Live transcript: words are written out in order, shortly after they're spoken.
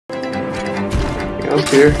Up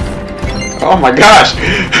here. Oh my gosh!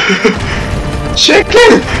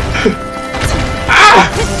 Chicken! Ah!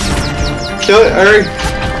 Kill it, hurry!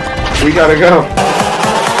 We gotta go.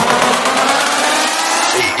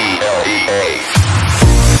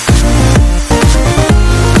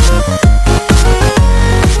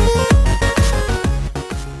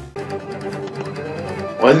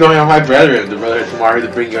 What's going on, my brethren? The brother Tamar here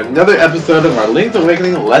to bring you another episode of our Link's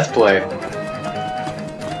Awakening Let's Play.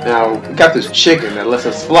 Now, we got this chicken that lets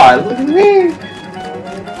us fly. Look at me!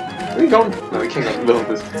 Where are you going? No, we can't go in the middle of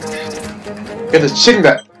this. We got this chicken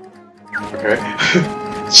that... Okay.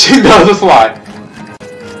 Chicken that lets us fly.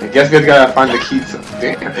 I guess we gotta find the key.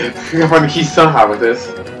 Damn. We gotta find the key somehow with this.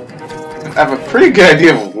 I have a pretty good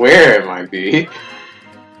idea of where it might be.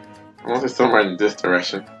 Unless it's somewhere in this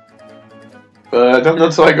direction. But I don't know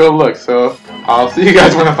until I go look, so I'll see you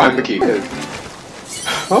guys when I find the key.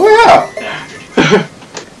 Oh yeah!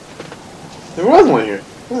 There was one here.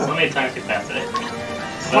 Yeah. So many times you passed it.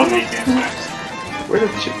 So many times. Where did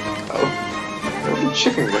the chicken go? Where did the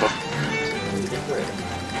chicken go?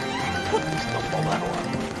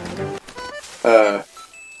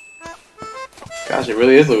 Gosh, it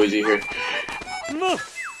really is Luigi here.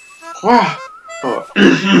 Wow! Oh.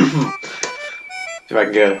 If I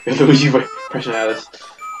can get a Luigi impression out of this.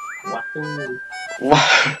 Wow.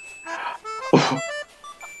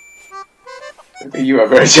 You are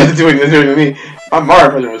very good at doing this than me. My Mario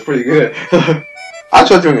impression was pretty good. I'll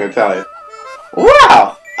try doing it in Italian.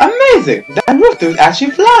 Wow! Amazing! That rooster is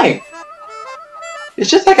actually flying! It's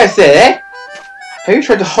just like I said, eh? Have you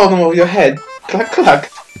tried to hold them over your head? Cluck cluck.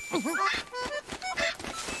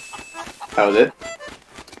 That was it?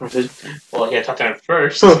 Well, yeah, talk to him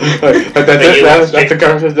first. That's the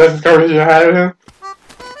conversation I had with him?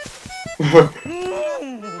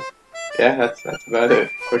 Yeah, that's about it.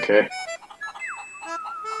 Okay.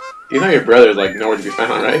 You know your brother's like nowhere to be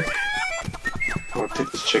found, right? I want to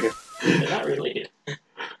take this chicken. They're not related.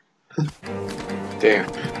 Damn.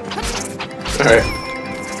 Alright.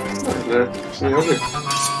 There's something over here.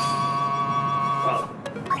 Wow.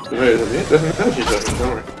 There's another she's over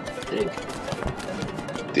somewhere.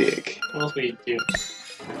 Dig. What else would you do?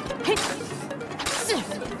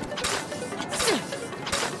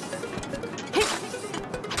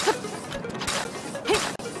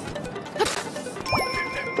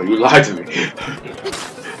 Oh, you lied to me.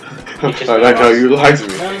 I like how you lied to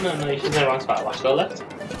me. No, you should in the wrong spot. Watch, go left.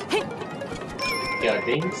 Yeah,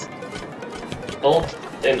 things.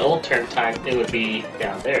 In old term time, it would be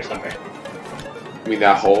down there somewhere. You mean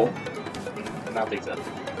that hole? I don't think so.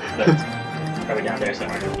 But probably down there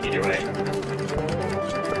somewhere, either way.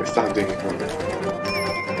 Okay, stop digging for me.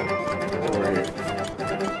 Over here.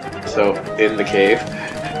 So, in the cave.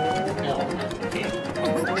 No.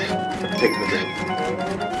 Take the thing.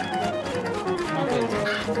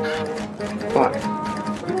 Why?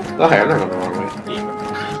 Okay, I'm not going the wrong way. You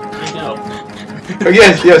know. Oh,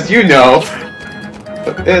 yes, you know!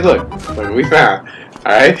 But, hey, look we found.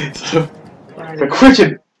 Alright? So, the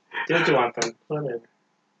question... Do what you want, then. Whatever.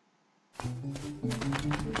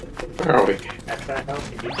 Where are we? I try to help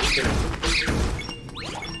you.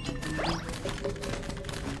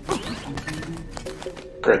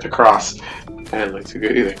 Great, the cross. That didn't look too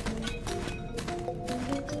good either.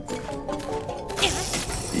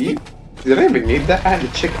 Yeet. Did I even need that? I had the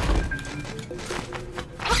chicken.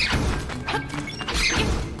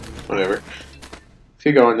 Whatever.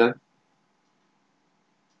 Keep going then.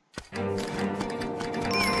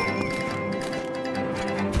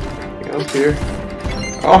 Up here.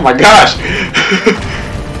 Oh my gosh!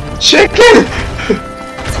 Chicken!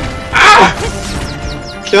 Ah!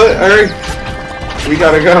 Kill it, hurry! We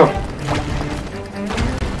gotta go.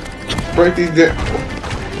 Break these down.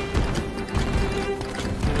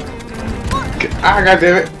 Ah, god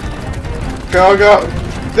damn it! Go!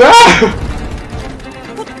 Ah!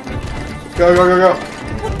 Go!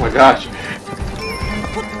 Oh my gosh!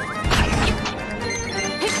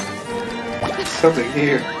 There's something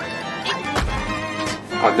here.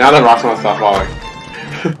 Oh, now the rocks won't stop falling.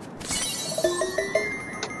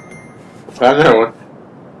 Found another one.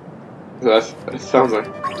 That sounds like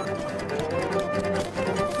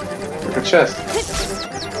a chest.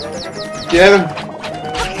 Get him!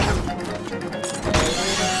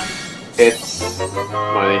 It's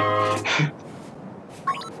money.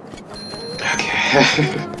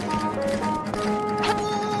 Okay.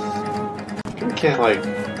 We can't like...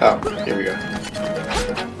 Oh, here we go.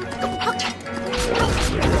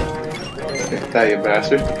 Take that, you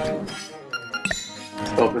bastard.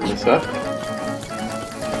 Let's open this up.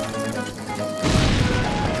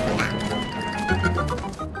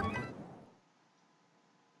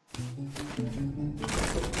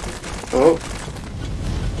 Oh.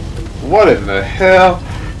 What in the hell?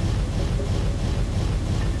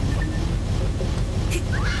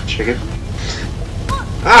 Chicken.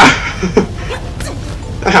 Ah!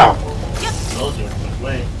 Ow! LoZ went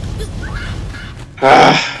away.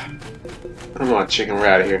 Ah! I'm on chicken. We're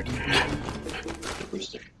out of here.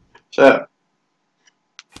 Rooster. Shut up.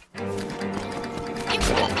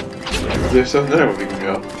 There's something there where we can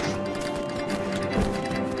go.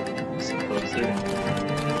 Supposedly.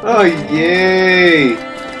 Oh, yay!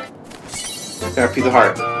 Got a piece of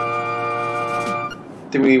heart. I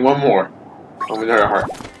think we need one more. Oh, we need another heart.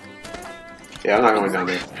 Yeah, I'm not going down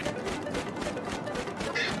there.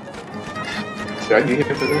 Do I need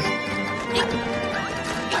him for this?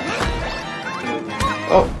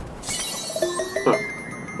 Oh. Huh.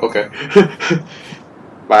 Okay.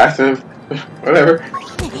 By accident. Whatever.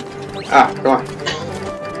 Ah, come on.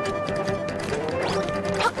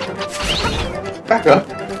 Back up.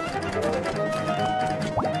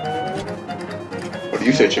 What do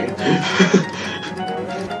you say, chicken?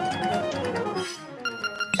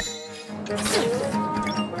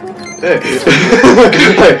 Hey.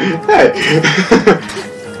 Hey. Hey.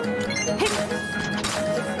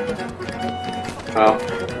 Oh.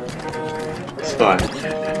 It's fun.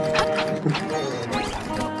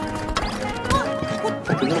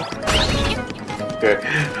 Okay.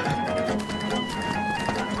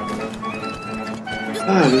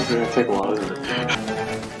 Ah, this is gonna take a while, isn't it?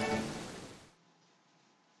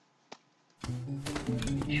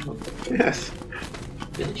 Yes.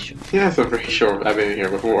 Really sure. Yes, I'm pretty sure I've been here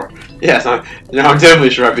before. Yes, I'm definitely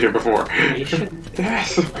sure I've been here before. Are you sure?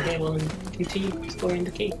 Yes. Okay, well then continue exploring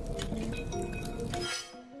the cave.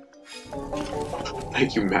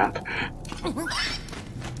 Thank you, map.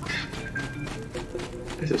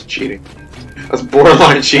 This is cheating. That's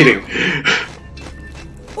borderline cheating.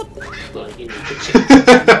 Well, you need to check.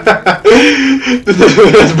 This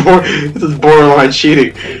is borderline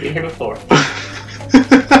cheating. You've been here before.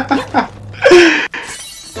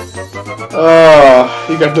 Oh,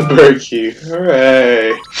 you got the bird key.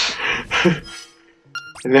 Hooray.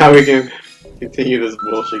 And now we can continue this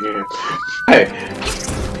bullshit game. Hey,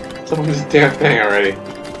 someone do this damn thing already.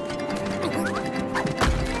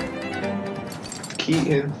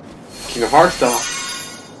 Key in. King of Hearts doll.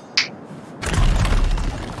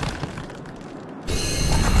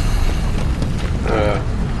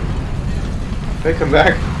 They come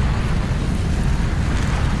back.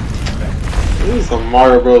 This is a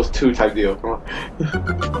Mario Bros. 2 type deal. Come on.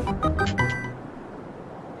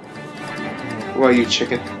 What are you,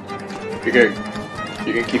 chicken? You can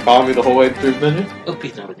keep following me the whole way through the dungeon? Oh,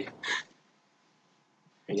 peace out with you.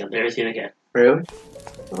 And you'll never see it again. Really?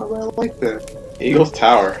 Oh, I like that. Eagle's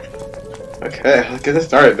Tower. Okay, let's get this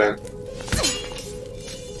started then.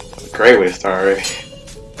 That's a great way to start already.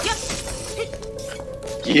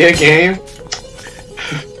 Yeah, game.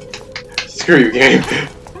 Screw you, game.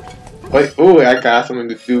 Wait, ooh, I got something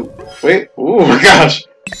to do. Wait, ooh, my gosh.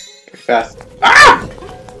 Get fast. Ah!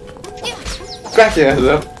 Scratch your ass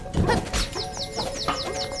up.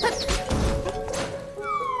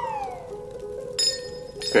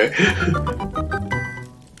 Okay.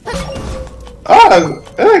 Oh,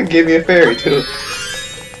 that gave me a fairy too.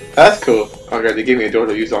 That's cool. Okay, they gave me a door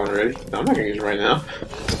to use on already. No, I'm not gonna use it right now.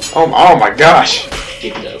 Oh my gosh.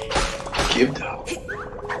 Gibdo. Gibdo.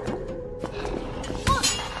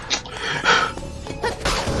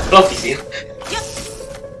 Oh, you see.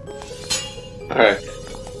 Alright,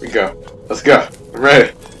 we go. Let's go. I'm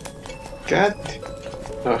ready. God.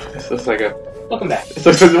 Oh, this looks like a. Welcome back. This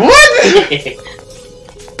looks like. What?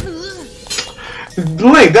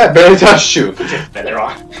 Link, that barely touched you. Put your feather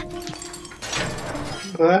on.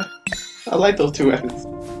 I like those two weapons.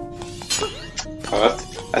 Oh,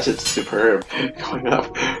 that's just superb. Going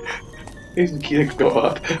up. He's the key to go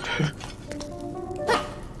up.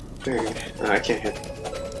 Dang, no, I can't hit.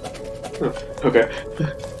 Huh, okay.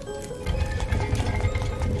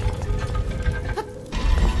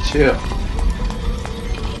 Chill.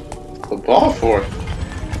 What's the ball for?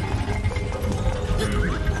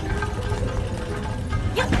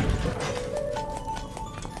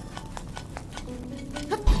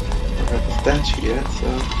 Statue yet, so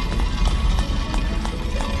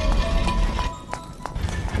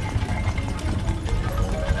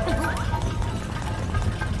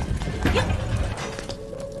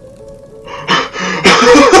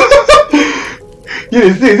you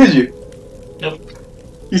didn't see it, did you? Nope.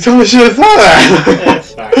 You totally should have saw that.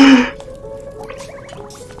 That's fine.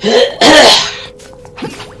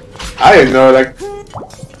 I didn't know, like,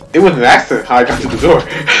 it was an accident how I got to the door.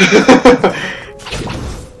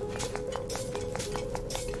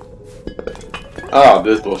 Oh,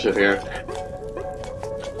 this bullshit here.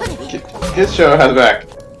 His show has back.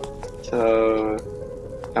 So,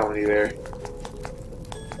 how many there?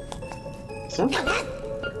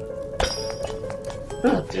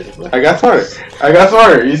 Huh. I got smarter. I got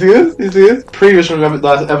smarter. You see this? You see this? Previous from the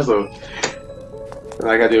last episode. And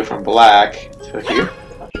I gotta do it from black to here.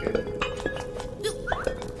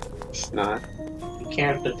 It's not. You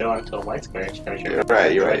can't put down until white square. You're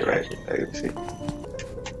right. You're right. You're right. I can see.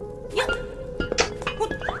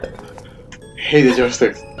 Hey, the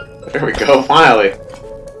joysticks. There we go. Finally.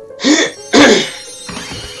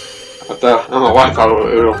 I don't know why I thought it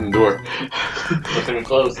would open the door. Wasn't even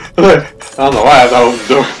closed. I don't know why I thought it opened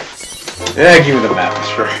the door. Yeah, give me the map,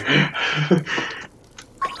 sure.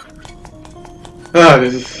 Oh,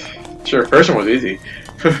 this is... Sure, first one was easy.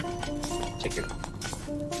 Chicken.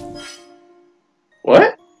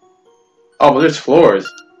 What? Oh, but there's floors.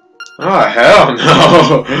 Oh, hell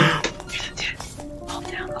no!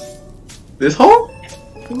 This hole?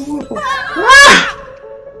 Ah!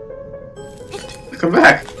 Come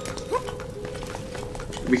back.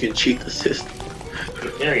 We can cheat the system.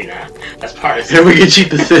 There you go. That's part of the Yeah, system. we can cheat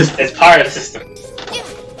the system. It's part of the system.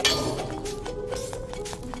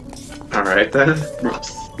 Alright then.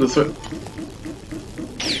 This way.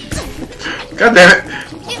 God damn it!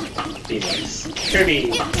 Be nice.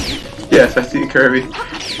 Kirby! Yes, I see Kirby.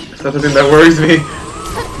 That's not the thing that worries me.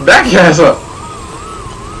 Back your ass up!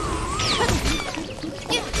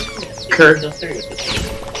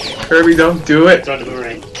 Kirby, don't do it! Throw the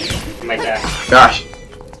boomerang. My dad. Gosh.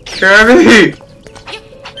 Kirby!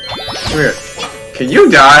 Come here. Can you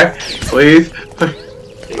die? Please?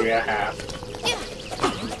 Figure out how.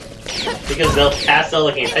 Because they'll pass out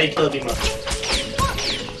looking. How do you kill a beam up?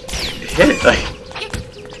 Hit it like...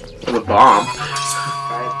 with a bomb.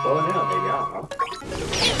 Alright, blow it out. There you go.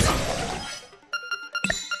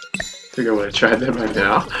 Think I would have tried that by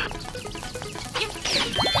now.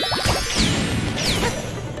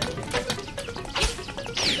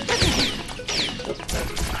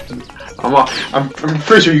 I'm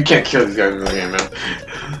pretty sure you can't kill these guys in the game, man.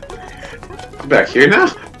 I'm back here now?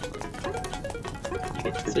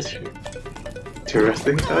 Interesting.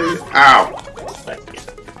 Ow!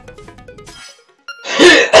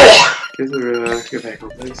 Get back on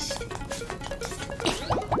this.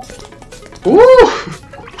 Woo!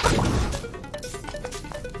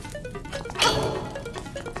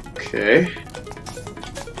 Okay.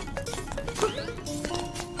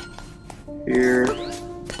 Here.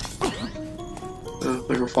 Oh,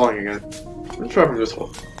 like we're falling again. Let's try from this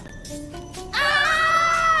hole.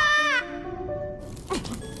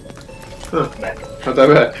 Huh. Not that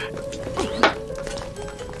bad.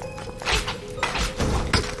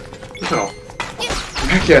 No.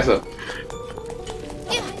 Back your ass up.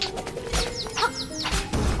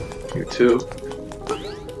 You too.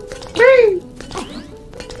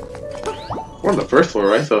 We're on the first floor,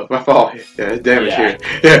 right? So if I fall, yeah, it's damage here.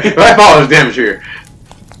 Yeah, if I fall, there's damage here.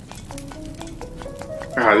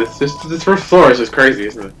 Ah, this first floor is just crazy,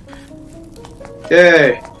 isn't it?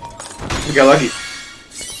 Yay! We got lucky.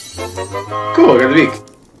 Cool, I got the beak.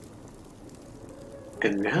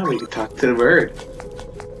 And now we can talk to the bird.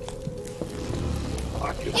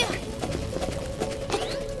 I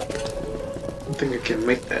don't think I can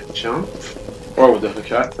make that jump. Or with the hook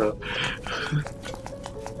shot, so.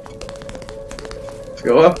 Let's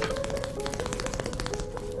go up.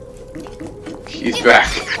 He's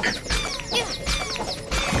back.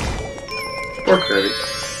 Poor Kirby.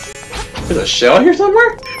 There's a shell here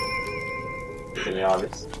somewhere? In the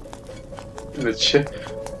obvious. In the chest.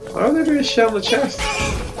 Why would there be a shell in the chest?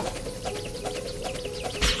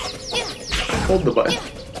 Hold the button.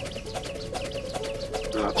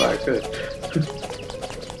 No, I thought I could.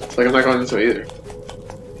 It's like I'm not going this way either.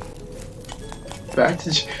 Back to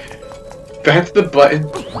the button.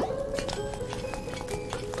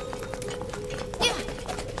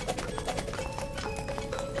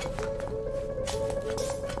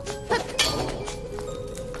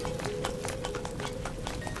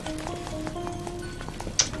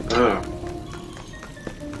 Oh.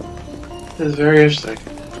 This is very interesting.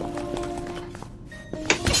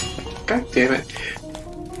 God damn it.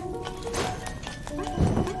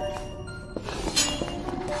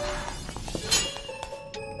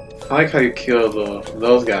 I like how you kill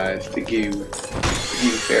those guys to give you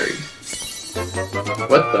fairies.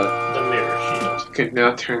 What the? The mirror shield. You can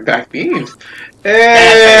now turn back beams.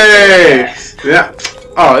 Hey! Yeah.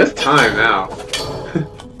 Oh, it's time now.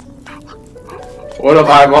 What up,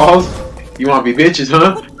 eyeballs? You wanna be bitches,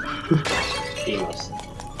 huh? Demos.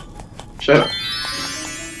 Shut up.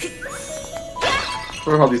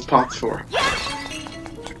 What are all these pots for?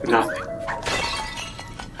 Nothing.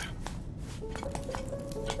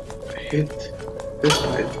 hit this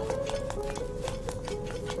way.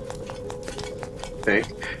 Think.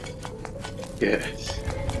 Yes.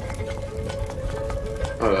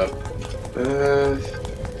 Hold up.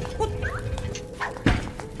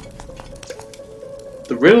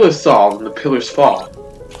 The riddle is solved and the pillars fall.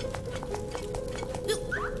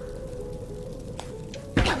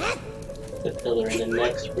 The pillar in the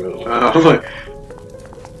next room. I'm like,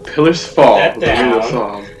 pillars fall. Put that The riddle is down.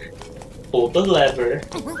 solved. Pull the lever.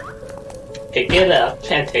 Pick it up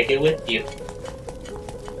and take it with you.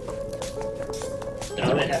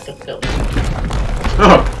 Throw it at the pillar.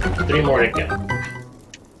 Oh, 3 more to go.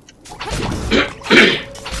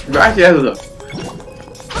 back the other though.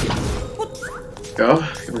 Go.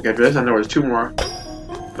 Can we get this? I know there's 2 more.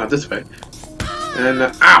 Not this way. And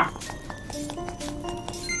ow!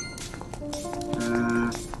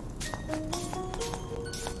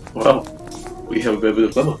 Well, we have a bit of a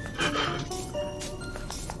dilemma.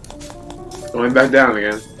 Going back down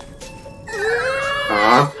again.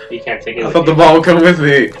 You can't take it I with thought you. the ball would come with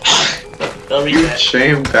me. They'll You reset.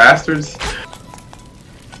 shame bastards.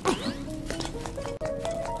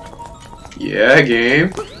 Yeah,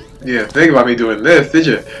 game. You didn't think about me doing this, did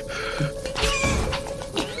you?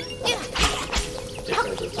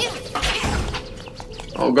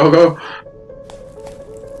 Oh, go, go.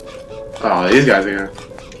 Oh, these guys again.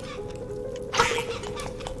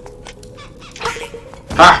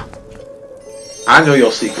 Ha! I know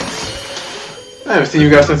your secrets. I haven't seen you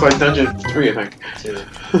guys since like Dungeon 3, I think.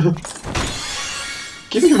 2.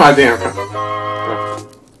 Give me my damn compass. Oh.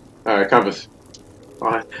 Alright, compass.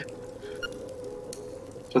 Fine.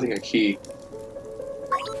 Something a key.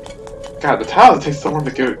 God, the tiles take so long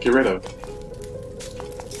to get rid of.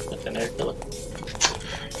 Nothing there, pillar.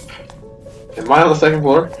 Am I on the 2nd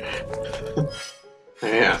floor?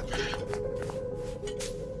 Yeah.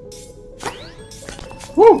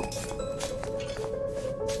 Woo!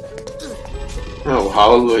 Oh,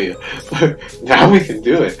 hallelujah. Now we can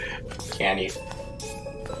do it. Can you?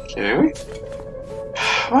 Can we?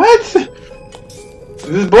 What?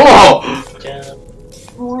 This ball! Jump.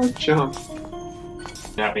 Oh, jump.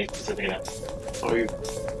 Not being specific enough. Oh, you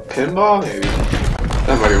pinball? Maybe.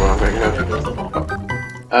 That might be what I'm thinking of.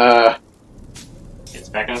 It's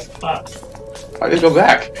back on the spot. Why did it go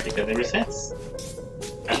back? Because it resets.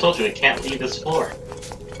 I told you it can't leave this floor.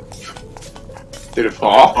 Did it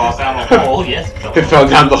fall? Falls down the hole, yes. It fell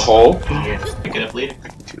down the hole? Yeah, pick it up later.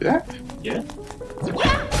 Do that? Yeah.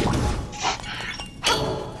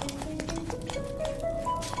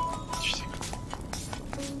 Interesting.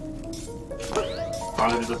 As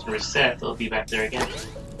long as it doesn't reset, it'll be back there again.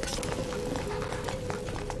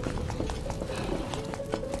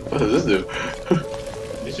 What does this do?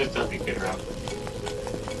 It's just doesn't get around.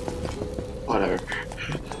 Whatever.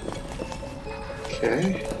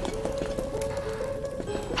 Okay.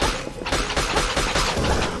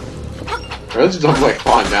 Or let's just don't like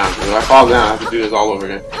falling down, because if I fall down, I have to do this all over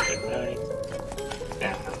again.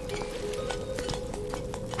 Yeah.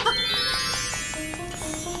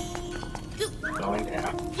 Going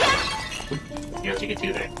down. See what you can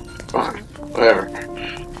do there. Fine. Whatever.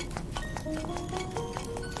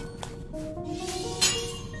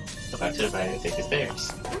 Go back to the right and take the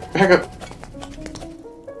stairs. Back up.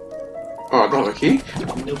 Oh, I don't have a key?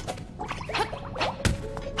 Nope.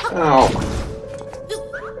 Oh.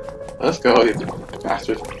 Let's go, you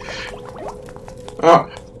bastard. Oh.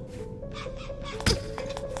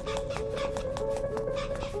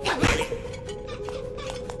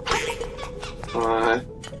 Fine.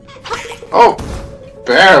 Oh!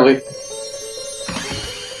 Barely.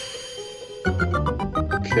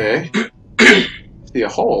 Okay. See a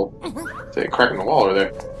hole. See a crack in the wall over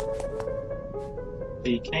there. But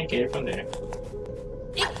you can't get it from there.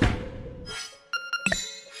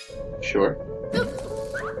 Sure.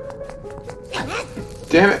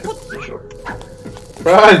 Damn it! For sure.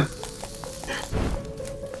 Run!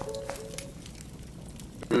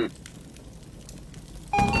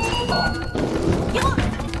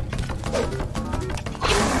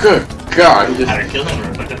 Good God, he Either just... kill him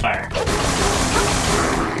or put the fire.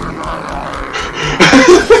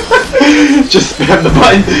 just spam the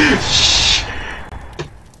button!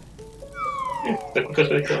 The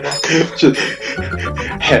quickest way to kill him off. Just...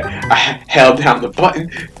 I held down the button.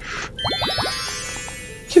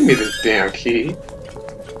 Give me this damn key.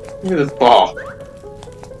 Give me this ball.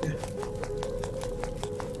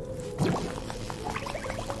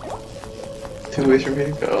 Two ways for me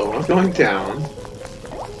to go. One's going down. I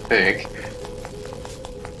think.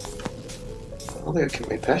 I don't think I can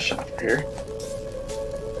make that shot from here.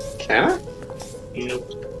 Can I? Nope.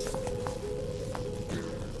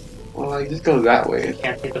 Well, I just go that way. You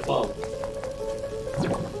can't take the ball.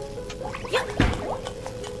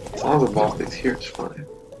 As long as the ball stays here, it's fine.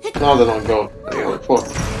 No, they don't go. They go forward.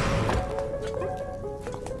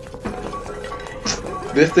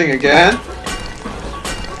 This thing again?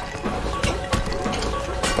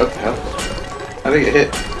 What the hell? I think it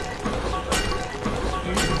hit.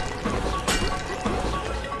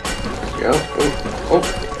 There we go. Oh.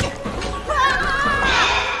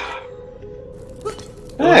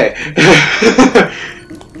 Hey!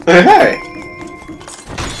 Hey!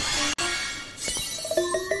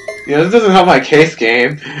 Yeah, this doesn't help my case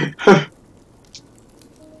game.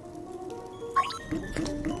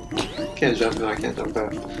 Can't jump, no, I can't jump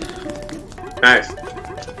that. Nice.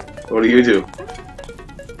 What do you do?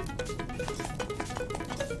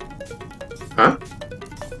 Huh?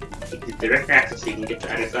 Direct access so you can get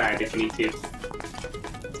to either side if you need to.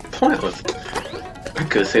 Pointless. I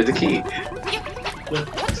could have saved the key. Look,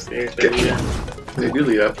 stairs that lead up. They do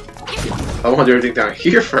lead up. I want to do everything down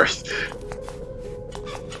here first.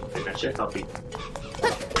 And that should help you.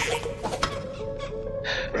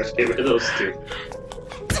 First, get rid of those two.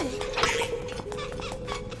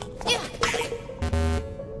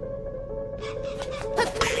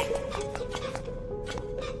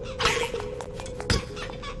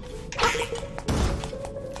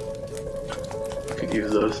 Could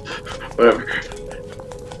use those. Whatever.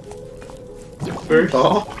 First,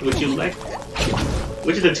 ball? would you like...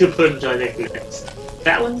 Which of the two pillars would you like to do next?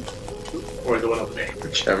 That one? Or the one over there?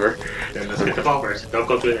 Whichever. Then let's get the ball first. Don't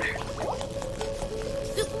go through there.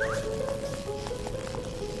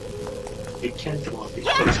 You can't come off. You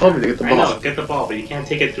told me to get the ball. I know, get the ball, but you can't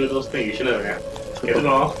take it through those things. You should know that. Get the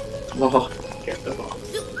ball. Ball. Get the ball.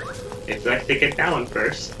 If you like to get that one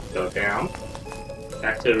first, go down.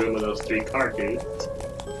 Back to the room with those 3 card dudes.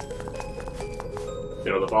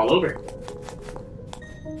 Throw the ball over.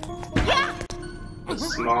 The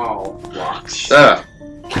small blocks. Shut up.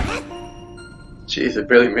 Jeez, I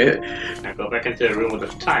barely made it. Now go back into the room with the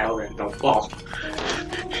tile and don't fall.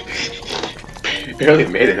 Barely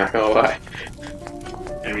made it, not gonna lie.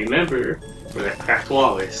 And remember where that cracked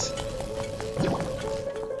wall is.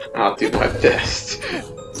 I'll do my best.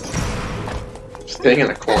 Staying in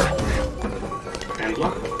the corner. And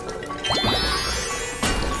block.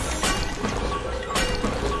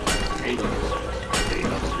 There you go. There you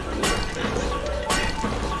go.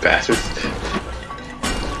 Bastards.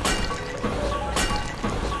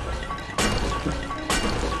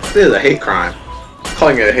 This is a hate crime. I'm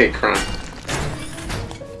calling it a hate crime.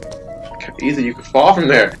 Look how easy you could fall from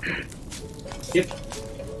there. Yep. I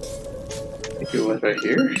think it was right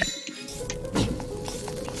here.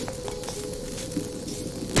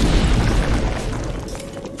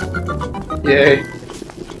 Yay.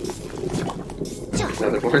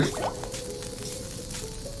 Another one.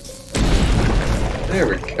 There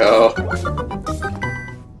we go.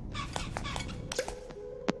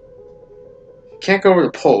 Can't go over the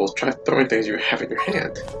poles. Try throwing things you have in your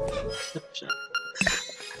hand.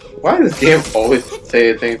 Why does this game always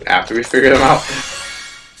say things after we figure them out?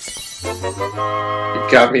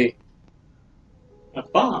 You got me. A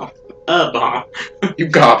bomb. A bomb. You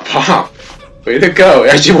got a bomb. Way to go.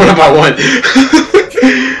 Actually, one by one.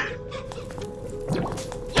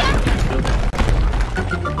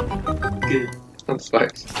 Good. On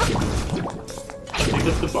spikes. Pick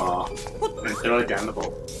up the ball and throw it down the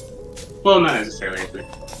bowl. Well, not necessarily, actually.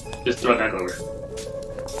 Just throw it back over.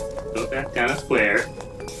 Throw it back down a square.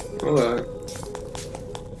 Hold on.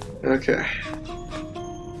 Okay.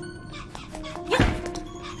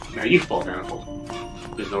 Now you fall down a hole.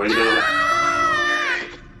 There's no way to go back.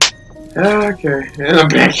 Okay. And I'm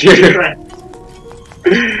back here. Right.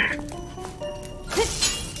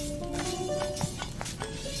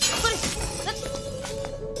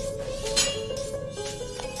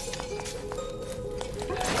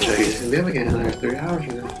 So he's gonna live again in another 3 hours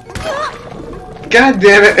from now. God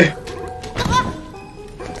damn it!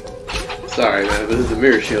 Sorry, man, but this is a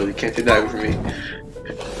mirror shield. You can't take that away from me.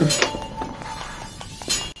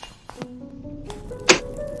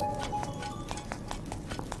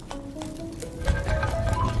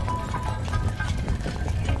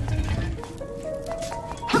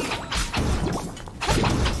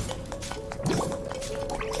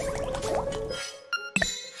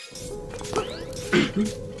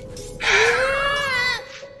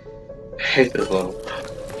 I hate this level.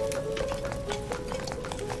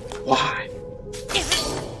 Why?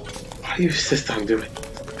 Why do you insist on doing it?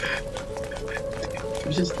 I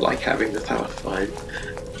just like having this type of fun.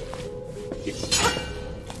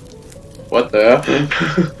 What the?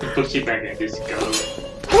 Push you back and just go.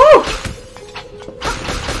 Woo!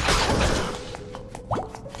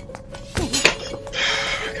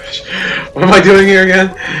 What am I doing here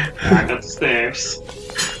again? Back up the stairs.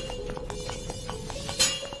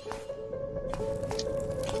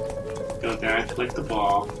 Go down, click the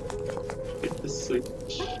ball. Hit the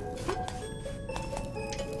switch.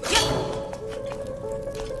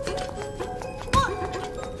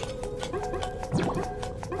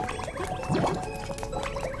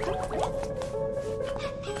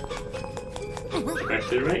 Back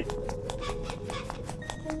to the right.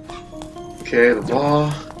 Okay, the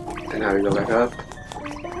ball. And now we go back up.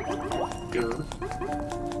 Go.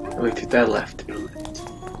 And we take that left. Go left.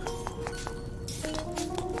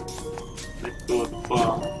 Let go of the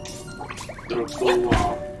ball. Throw to the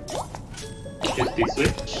wall. Hit the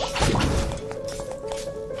switch.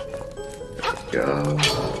 Go.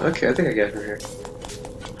 Okay, I think I get it from here.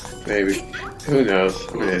 Maybe. Who knows?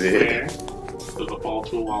 I'm an idiot. There. Throw the ball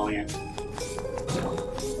to the wall again.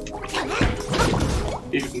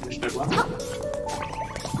 If you can push that button.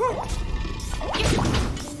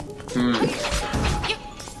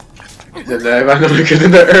 Then I never could have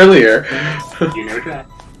done that earlier. You never tried.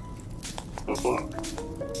 Go forward.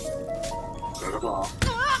 Throw the ball.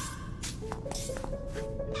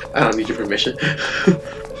 I don't need your permission.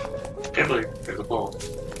 Carefully, there's a ball.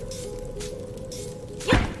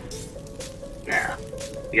 Now,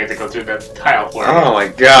 you have to go through the tile for it. Oh my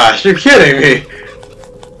gosh, you're kidding me!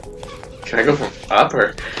 Can I go from up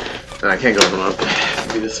or? No, I can't go from up.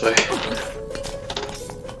 It'll be this way.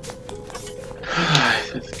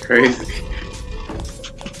 That's crazy.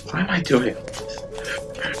 Why am I doing this?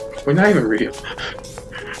 We're not even real.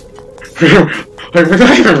 Like, we're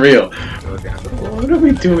not even real. What are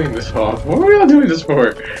we doing this for? What are we all doing this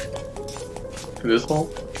for? This hole?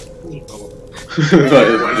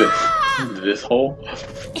 This hole?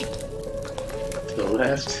 To the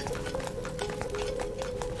left?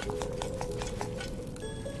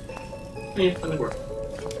 Yeah, that'll work.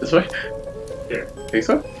 This way? Here. Think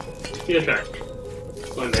so? Yeah, try.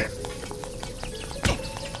 Go in there.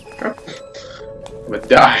 Oh. I'm gonna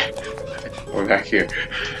die. We're back here.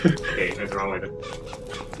 Okay, that's the wrong way then.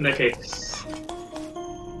 In that case.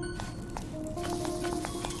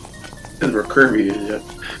 This is where Kirby is, yeah.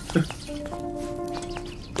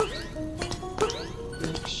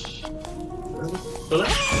 Go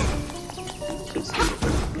left.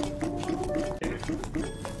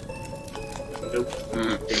 Nope.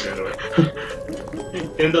 Take that away.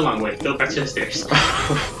 In the long way. Go back to the stairs.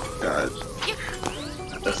 God.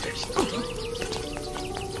 Not those stairs.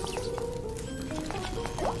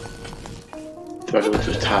 Do I go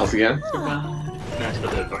to the tiles again? Now let's go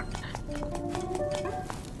to the door.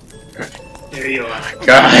 There you are.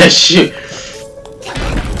 Gosh! You're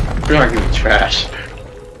not getting trash.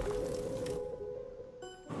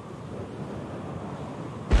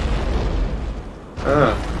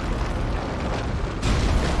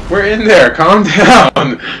 We're in there, calm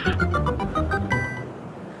down!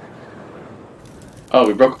 Oh,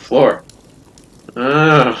 we broke the floor.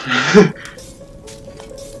 Oh.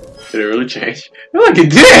 Did it really change? I feel like it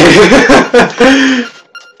did!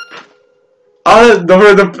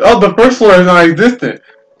 Oh, the first floor is non-existent.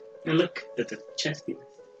 And look at the chest piece.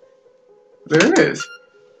 There it is.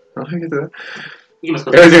 How do I get to that? You must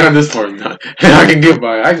go Everything on this floor is not. I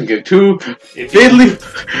can get two If deadly.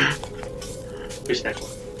 push that one.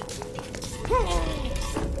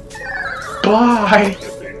 Bye!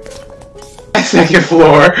 Second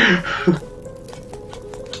floor!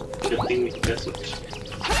 Good thing we can just switch.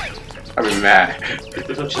 I've been mad. Put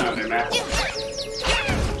the switch on there, man.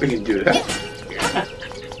 We can do that.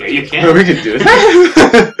 Yeah, you can. We can do that.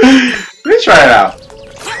 Let me try it out.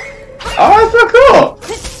 Oh, that's so cool!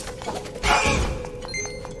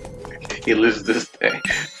 He lives this day.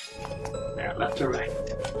 Now, left or right?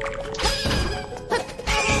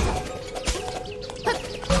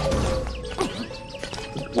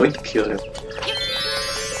 Wait to kill him.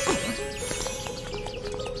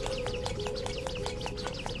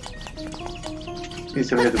 You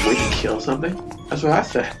said we had to wait to kill something? That's what I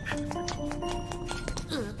said.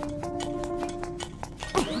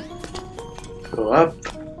 Go up.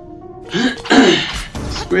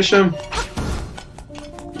 Squish him.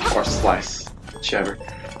 Or slice. Whichever.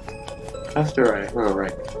 Left or right? Oh,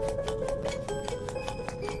 right.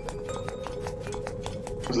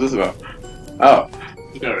 What's this about? Oh.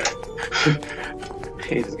 Alright. I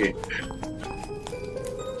hate this game.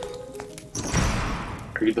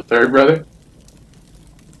 Are you the third brother?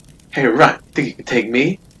 Hey, run! Think you can take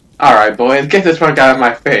me? Alright, boys, get this one guy out of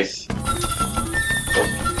my face.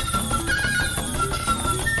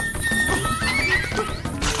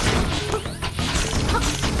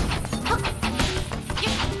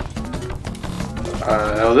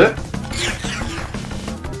 That was it?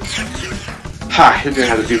 Ha! You're gonna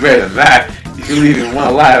have to do better than that. If you leave him one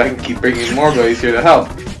alive, I can keep bringing more buddies here to help.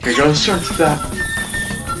 Here goes short stuff.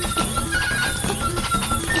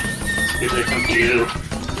 Here they come to you.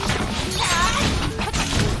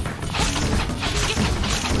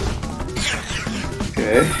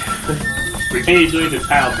 Okay. Continue doing the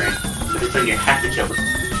tile thing, but this time you have to kill them.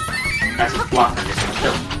 That's a block and just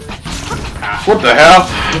kill them. Ah. What the hell?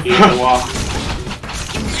 Looking at the wall.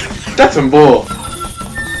 That's some bull.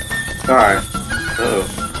 Alright. Uh-oh.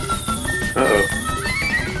 Uh-oh.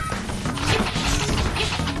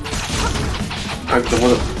 I'm the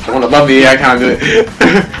one above me, I can't do it.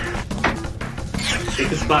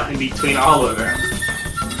 Take a spot in between all of them.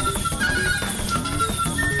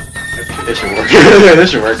 This should work. This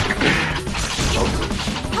should work.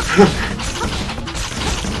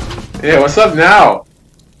 Yeah, what's up now?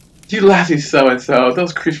 You laughy so-and-so.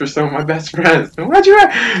 Those creeps were some of my best friends. Why'd you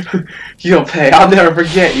You'll pay. I'll never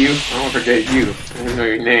forget you. I won't forget you. I don't know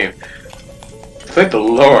your name. Thank the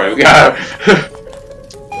Lord. We got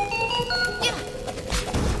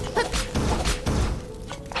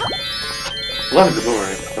love the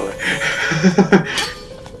boomerang color.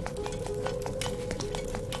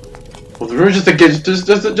 Well, the room just to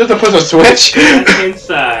push a switch. That's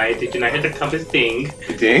inside. Did you not hit the compass ding?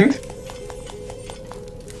 It dinged?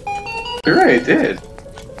 You're right, it did.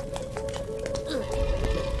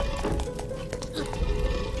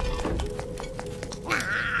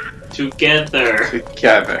 Together.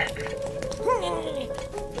 Together.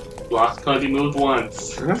 Blocks can only be moved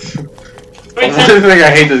once. One thing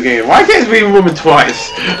I hate this game. Why can't we move it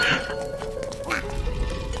twice?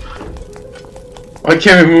 Why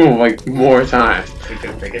can't we move like more times?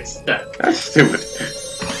 Because they get stuck. That's stupid.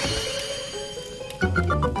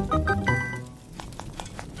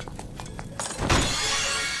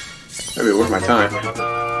 Maybe worth my time.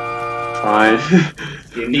 Fine.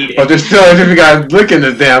 You need it. But there's still we gotta look in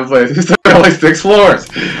this damn place. There's still like 6 floors.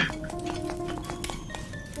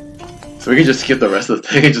 So we can just skip the rest of the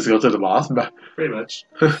thing and just go to the boss? Pretty much.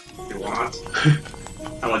 If you want.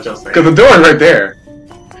 How much else there? Because the door is right there.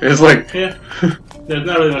 It's like... Yeah. There's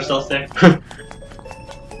not really much else there.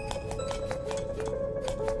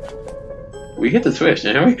 We hit the switch,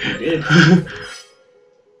 didn't we? You did.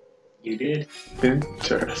 You did.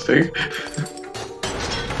 Interesting.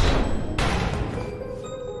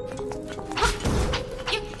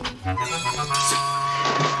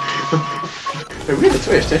 Hey, we hit the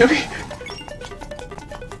switch, didn't we?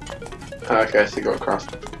 Okay, I see go across.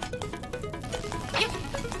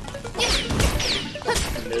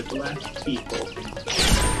 And there's the last people.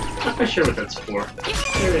 Not quite sure what that's for.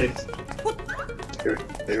 There it is.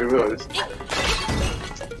 There we go.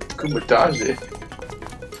 Kuma dodged it.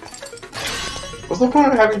 What's the point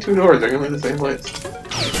of having 2 doors? They're gonna be in the same place. I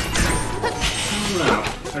don't know.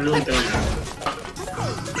 I really don't know.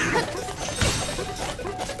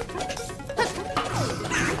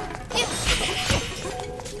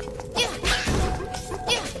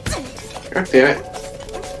 God damn it.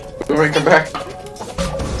 Boomerang, come back.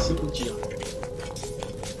 Simple geometry.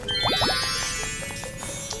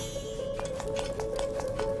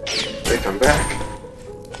 They come back.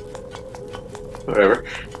 Whatever.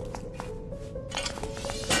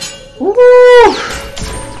 Woo!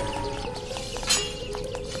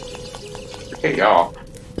 Okay, y'all.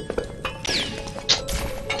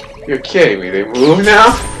 You're kidding me. They move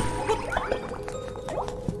now?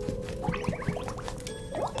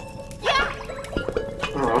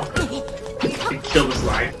 Oh. You kill this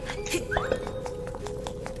line.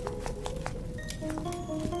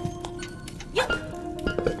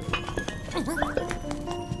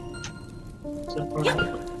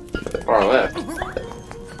 Far left.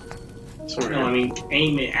 No, I mean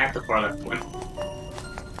aim it at the far left one.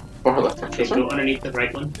 Far left. Okay, go underneath the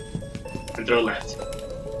right one and throw left.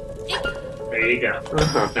 There you go.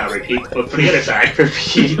 Now repeat, but for the other side.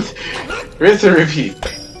 Repeat. Rinse and repeat.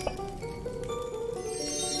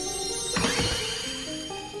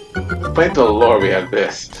 Thank the Lord we have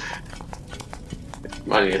this.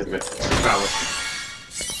 Money, isn't it? Probably.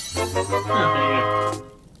 Oh, there you go.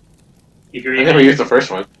 If you're I never used the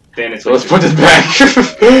first one. then it's So let's put this back.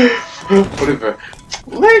 Put it back.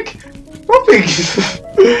 Link! Don't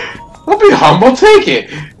be humble, take it!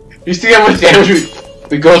 You see how much damage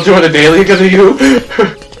we go through on a daily because of you?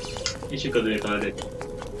 You should go do it on it.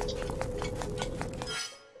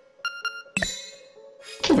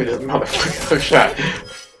 Give me this motherfucker shot.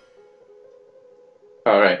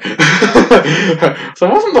 Alright. So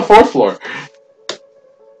what's on the 4th floor?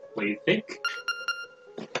 What do you think?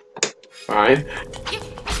 Fine.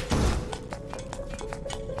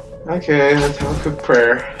 Okay, let's have a quick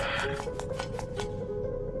prayer.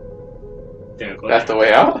 Then That's the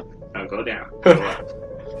way out? Now go down. Go left.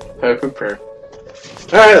 I prepare.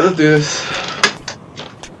 Alright, let's do this.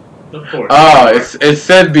 Look forward. Oh, it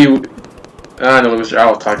said be... I know what Mr.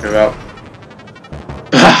 Owl was talking about.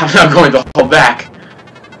 I'm not going to hold back.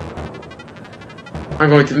 I'm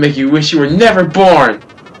going to make you wish you were never born.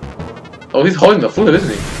 Oh, he's holding the flute, isn't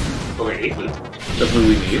he? Oh, wait, a flute. The flute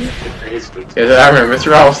we need? His flute. Yeah, I remember.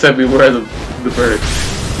 Mr. Owl said beware the bird.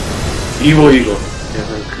 Evil Eagle. Yeah,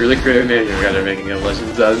 some really creative name here. They're making a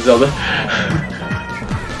Legend of Zelda.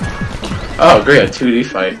 Oh, great, a 2D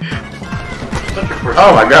fight.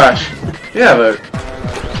 Oh my gosh. Yeah, but...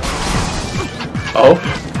 Oh?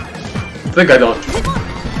 I think I don't.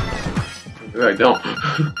 I don't.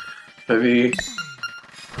 Let me...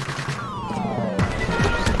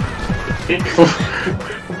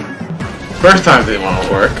 First time didn't want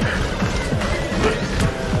to work.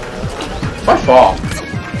 Why fall?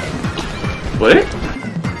 Would it?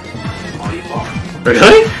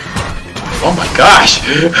 Really? Oh my gosh!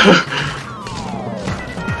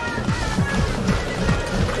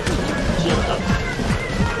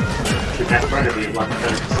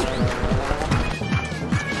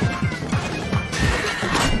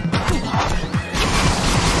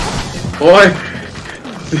 Boy!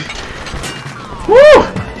 Woo!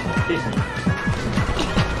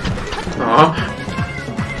 Aw.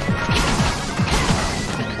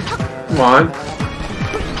 Come on.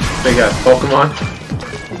 They got Pokemon.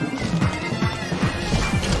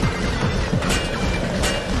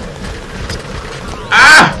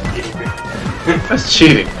 Ah! That's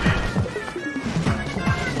cheating.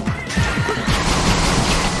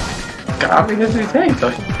 God, me his tank.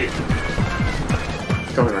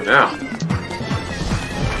 Going on now.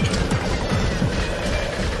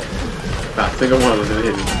 I think one of them's gonna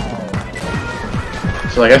hit me.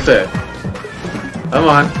 So like I said, come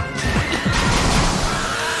on.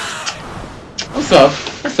 What's up?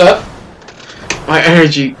 What's up? My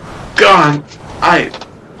energy gone. I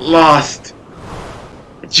lost.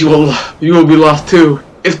 You will be lost too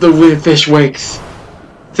if the weird fish wakes.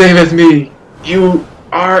 Same as me. You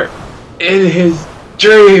are in his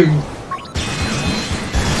dream.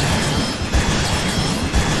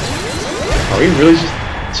 Are we really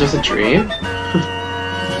just a dream?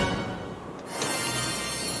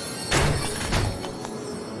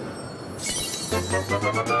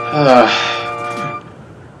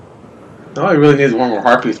 Now I really need one more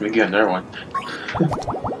heart piece to get another one.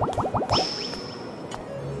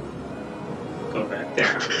 Go back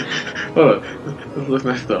there. Oh, this looks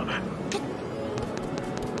nice though.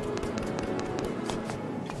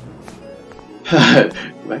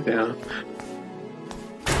 Back down.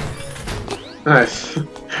 Nice.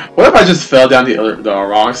 What if I just fell down the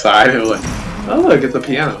wrong side and it was like, oh look, it's a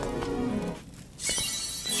piano.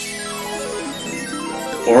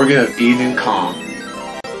 Organ of Evening Calm.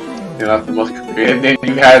 You know, that's the most creative name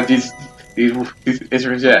you've had these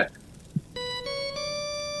instruments yet.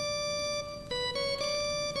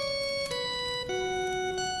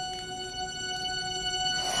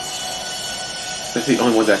 That's the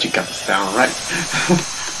only one that actually got the sound right.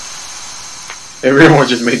 Everyone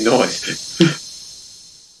just made noise.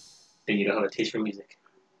 Then you know how to taste for music.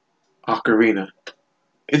 Ocarina.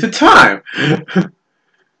 It's a time!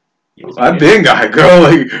 I've been guy, girl.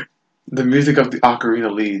 Like, the music of the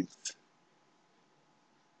ocarina leads.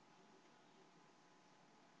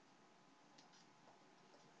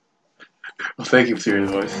 Well, thank you, serious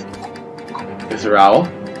voice. Mr. Owl?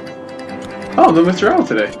 Oh, no Mr. Owl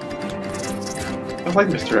today. I like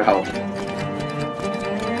Mr. Owl.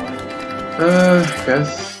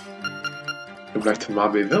 Guess go back to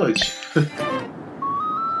Mabe Village.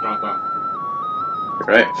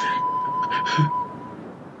 Right.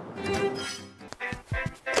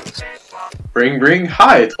 Bring.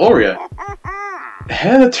 Hi, it's Oria.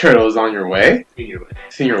 Head of the turtle is on your way.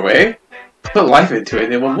 It's in your way. Put life into it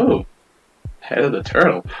and it will move. Head of the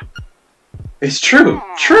turtle. It's true.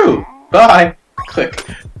 True. Bye. Click.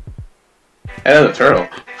 Head of the turtle.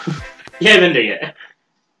 You haven't been there yet.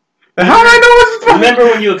 How do I know what's the Remember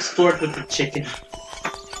when you explored with the chicken?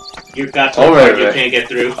 You got to the part you can't get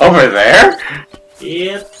through. Over there?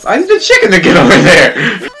 Yep. I need the chicken to get over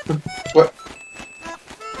there. What?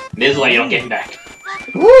 This is why you don't get him back.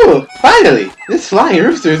 Ooh, finally! This flying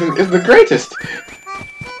rooster is the greatest.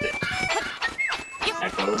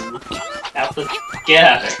 Get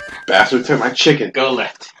out of there. Bastard took my chicken. Go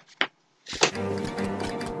left.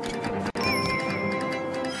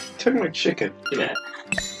 Took my chicken. Yeah.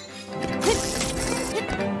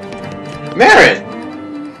 Marin!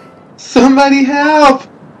 Somebody help!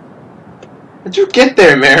 How'd you get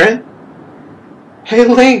there, Marin? Hey,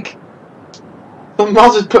 Link! The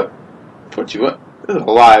monsters put you up. This is a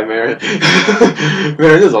lie, Marin.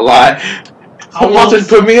 Marin, this is a lie. Someone just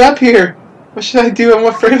put me up here. What should I do? I'm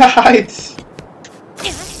afraid of heights.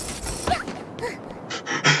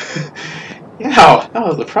 Yeah, that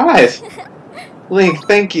was a prize. Link,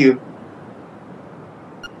 thank you.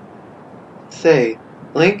 Say,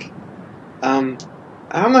 Link, I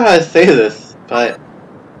don't know how to say this, but...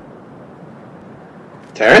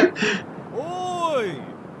 Taryn? Oi!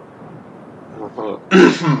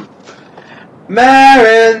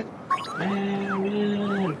 Marin!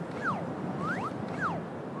 Marin.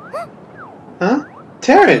 Huh?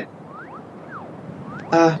 Taryn!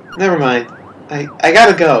 Never mind. I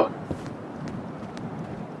gotta go.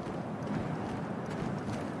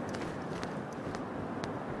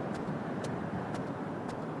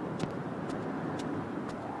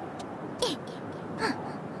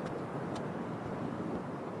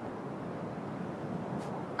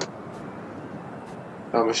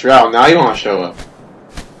 Oh, Mr. Al, now you want to show up.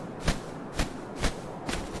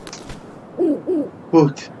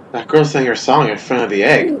 Woot, that girl sang her song in front of the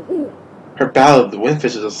egg. Her ballad of the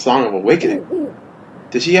windfish is a song of awakening.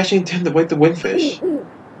 Did she actually intend to wake the windfish?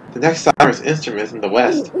 The next sonorous instrument is in the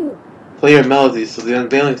west. Play your melodies so the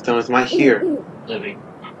unveiling stones might hear. Living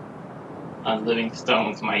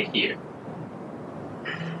stones might hear.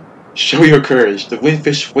 Show your courage, the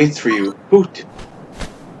windfish waits for you. Hoot!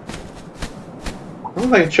 I don't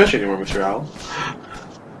like church anymore, Mr. Owl.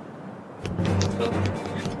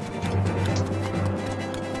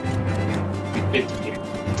 You fit here.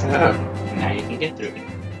 Yeah. Now you can get through it.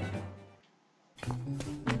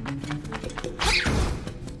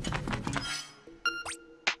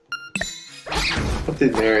 What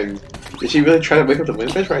did Marin... Did she really try to wake up the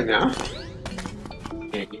windfish right now?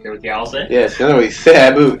 Yeah, you hear what the owl said? Yes, you know what he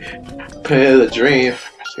said, but put it in a dream.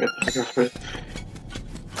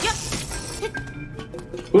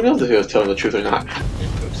 Who knows if he was telling the truth or not?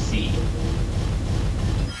 Proceed.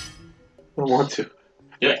 I don't want to.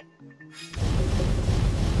 Do it.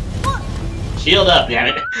 Shield up, damn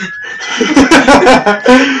it.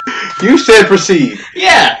 You said proceed.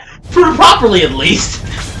 Yeah! Properly at least.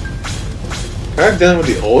 Have I done with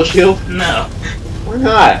the old shield? No. Why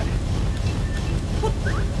not?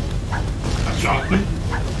 What's wrong with me?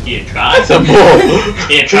 You didn't try? That's a bull. You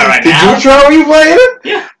didn't try right now? Did you try when you played it?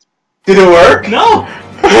 Yeah. Did it work? No!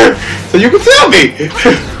 So you can tell me!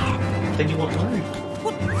 Then you won't learn.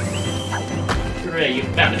 Hooray, you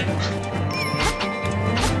found it.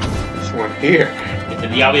 This one here. Get to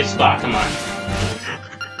the obvious spot, come on.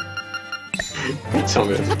 Tell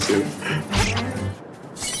me this too.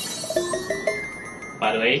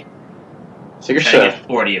 By the way, Take your I shot. get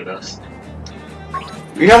 40 of those.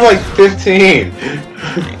 We have like 15.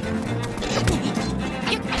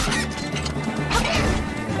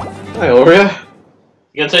 Hi, Oria.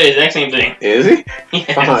 I'm gonna tell you the exact same thing. Is he?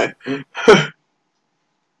 Yes. Fine.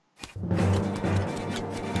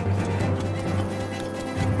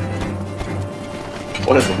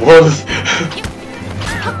 What in the world is...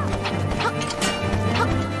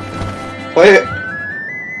 Play it.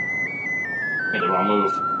 Made the wrong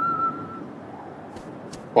move.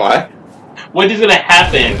 Why? What is gonna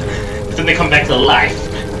happen if they come back to life?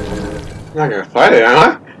 I'm not gonna fight it, am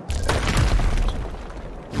I?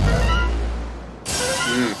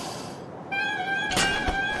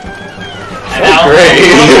 And That's now, great.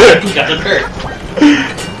 you got the bird.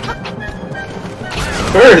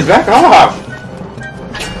 Birds, back off!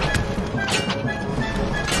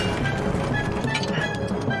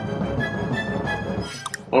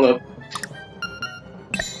 Hold up.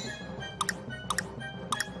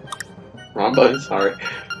 Wrong button, sorry.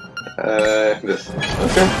 This.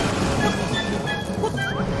 Okay.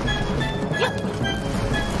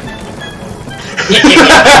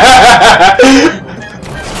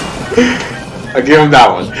 I'll give him that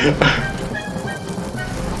one.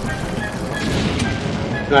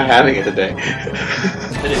 Not having it today.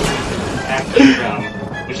 But it's after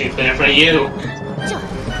from wishing it's been in front of you.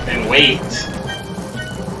 And wait.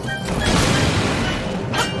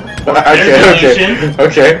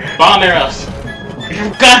 Okay. Bomb arrows.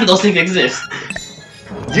 You've forgotten those things exist.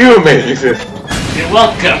 You made it exist. You're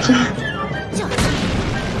welcome.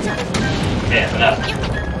 Yeah, enough.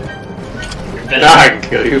 You're better. Now I can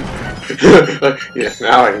kill you. Yes,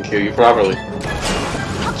 now I can kill you properly.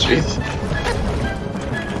 Jeez.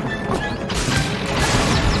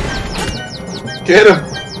 Get him!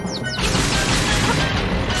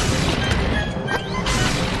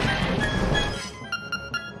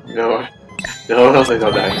 No. No, please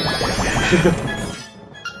don't die.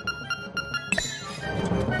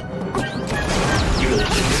 You really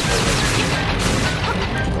should do it.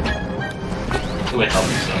 It would help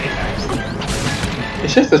you so many times.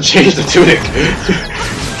 It's just to change the tunic.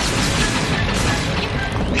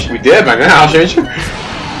 We did by now, shouldn't you?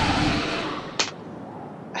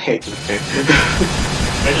 I hate this game.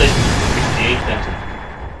 Congratulations, 68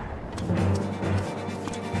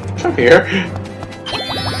 Come here.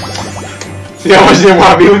 See how much they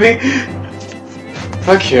want to be with me?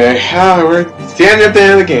 Okay, we're standing at the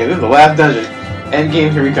end of the game. This is the last dungeon. End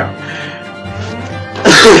game, here we come.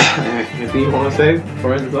 Anything you want to say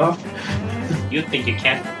before I end this off? You think you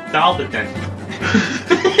can't solve it then?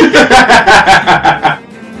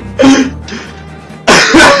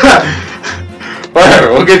 Whatever,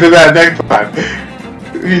 we'll get to that next time.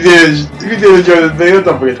 If you did enjoy this video,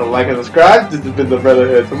 don't forget to like and subscribe. This has been the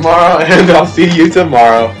Brotherhood tomorrow, and I'll see you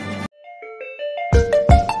tomorrow.